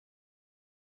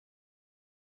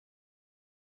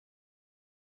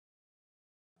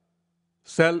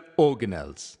Cell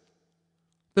organelles.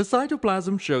 The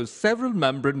cytoplasm shows several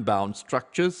membrane-bound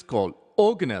structures called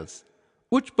organelles,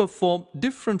 which perform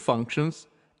different functions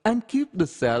and keep the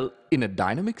cell in a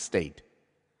dynamic state.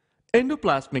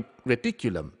 Endoplasmic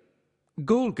reticulum,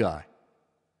 Golgi,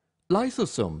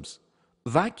 lysosomes,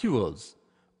 vacuoles,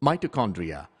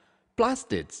 mitochondria,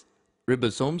 plastids,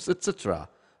 ribosomes, etc.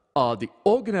 are the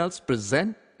organelles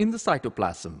present in the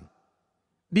cytoplasm.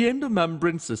 The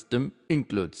endomembrane system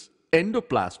includes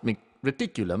endoplasmic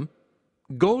reticulum,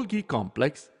 Golgi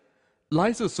Complex,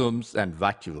 lysosomes and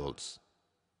vacuoles.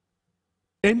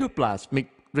 Endoplasmic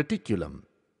reticulum.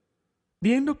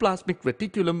 The endoplasmic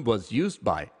reticulum was used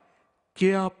by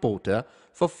K.R. Porter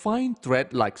for fine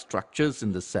thread-like structures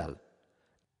in the cell.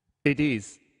 It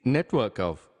is a network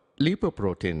of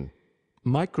lipoprotein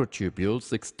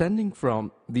microtubules extending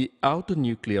from the outer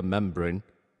nuclear membrane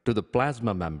to the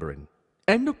plasma membrane.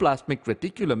 Endoplasmic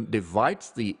reticulum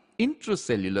divides the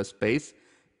intracellular space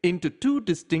into two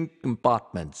distinct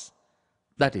compartments,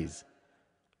 that is,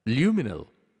 luminal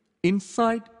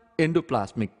inside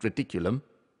endoplasmic reticulum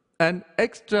and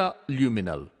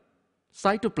extraluminal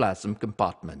cytoplasm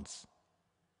compartments.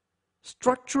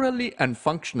 Structurally and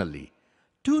functionally,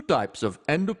 two types of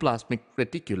endoplasmic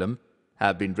reticulum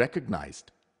have been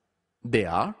recognized. They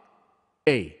are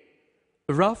A.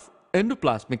 Rough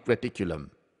endoplasmic reticulum,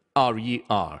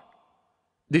 RER.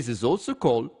 This is also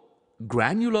called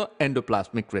granular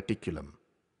endoplasmic reticulum.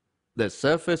 The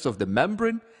surface of the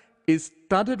membrane is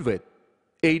studded with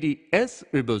ADS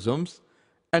ribosomes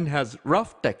and has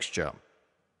rough texture.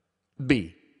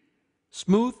 B.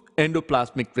 Smooth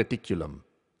endoplasmic reticulum,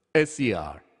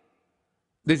 SER.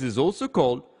 This is also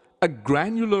called a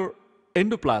granular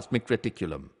endoplasmic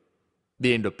reticulum.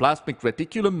 The endoplasmic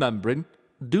reticulum membrane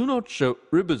do not show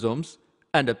ribosomes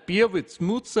and appear with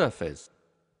smooth surface.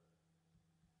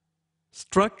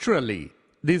 Structurally,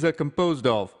 these are composed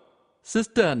of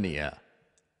cisternia,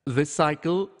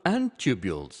 vesicle and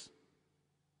tubules.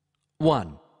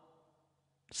 1.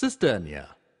 Cisternia.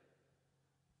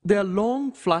 They are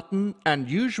long, flattened and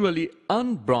usually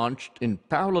unbranched in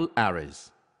parallel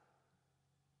arrays.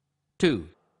 2.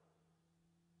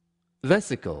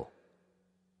 Vesicle.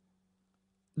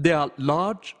 They are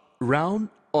large, round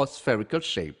or spherical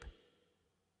shape.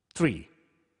 3.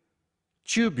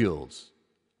 Tubules.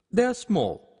 They are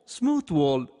small,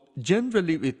 smooth-walled,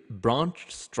 generally with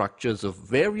branched structures of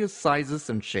various sizes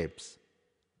and shapes.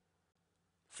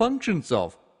 Functions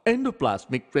of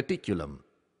endoplasmic reticulum.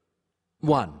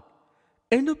 1.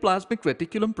 Endoplasmic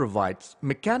reticulum provides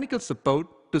mechanical support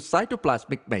to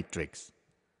cytoplasmic matrix.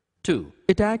 2.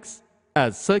 It acts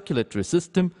as circulatory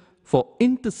system for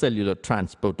intercellular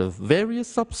transport of various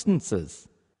substances.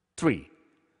 3.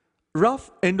 Rough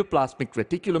endoplasmic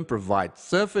reticulum provides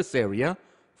surface area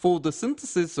for the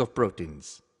synthesis of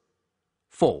proteins.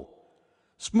 4.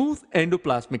 Smooth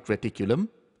endoplasmic reticulum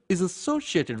is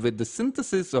associated with the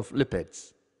synthesis of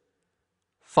lipids.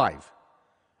 5.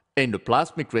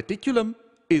 Endoplasmic reticulum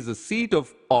is a seat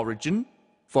of origin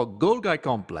for Golgi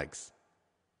complex.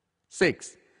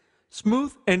 6.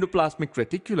 Smooth endoplasmic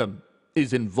reticulum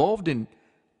is involved in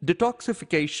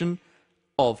detoxification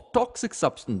of toxic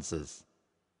substances.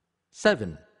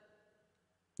 7.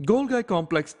 Golgi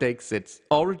complex takes its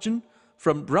origin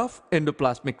from rough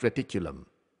endoplasmic reticulum.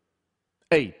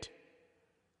 8.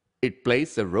 It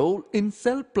plays a role in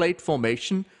cell plate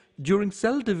formation during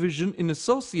cell division in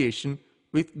association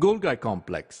with Golgi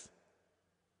complex.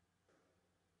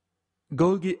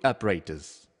 Golgi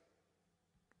Apparatus.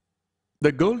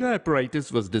 The Golgi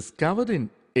Apparatus was discovered in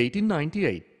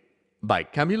 1898 by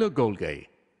Camillo Golgi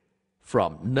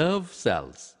from nerve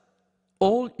cells.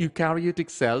 All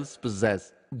eukaryotic cells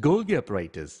possess Golgi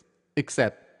apparatus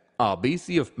except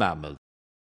RBC of mammals.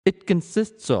 It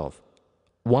consists of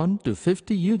 1 to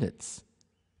 50 units.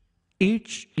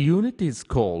 Each unit is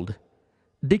called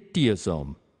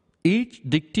dictyosome. Each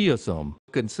dictyosome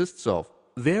consists of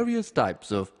various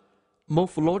types of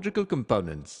morphological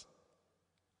components.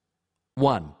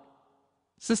 1.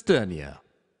 Cisternia,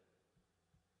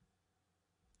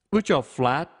 which are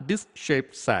flat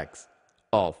disc-shaped sacs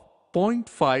of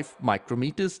 0.5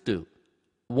 micrometers to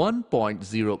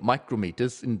 1.0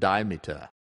 micrometers in diameter.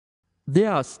 They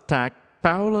are stacked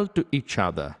parallel to each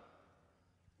other.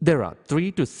 There are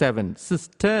 3 to 7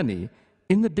 cisternae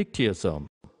in the dictyosome.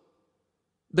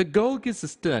 The Golgi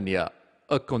cisternia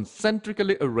are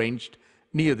concentrically arranged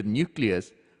near the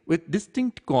nucleus with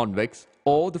distinct convex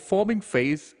or the forming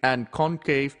phase and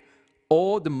concave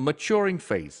or the maturing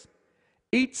phase.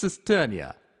 Each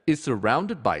cisternia is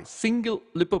surrounded by single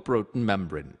lipoprotein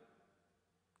membrane.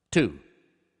 2.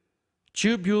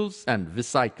 Tubules and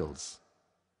vesicles.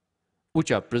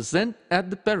 which are present at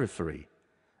the periphery.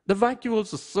 The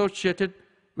vacuoles associated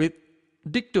with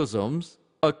dictosomes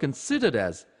are considered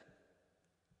as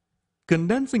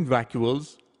condensing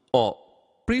vacuoles or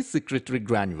pre-secretory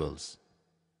granules.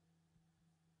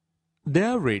 They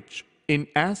are rich in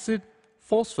acid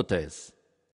phosphatase.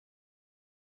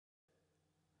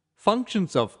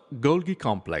 Functions of Golgi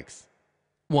complex.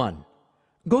 1.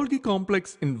 Golgi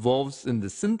complex involves in the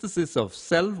synthesis of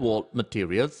cell wall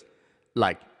materials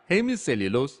like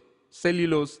hemicellulose,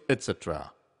 cellulose,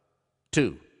 etc.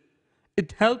 2.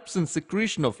 It helps in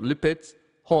secretion of lipids,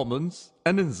 hormones,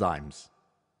 and enzymes.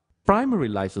 Primary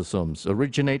lysosomes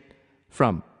originate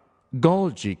from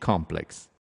Golgi complex.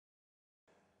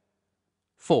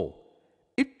 4.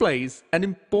 It plays an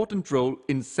important role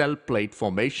in cell plate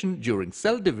formation during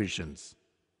cell divisions.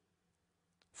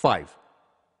 5.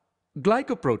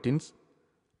 Glycoproteins,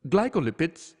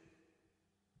 glycolipids,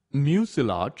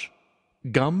 mucilage,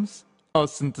 gums are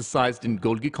synthesized in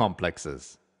Golgi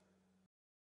complexes.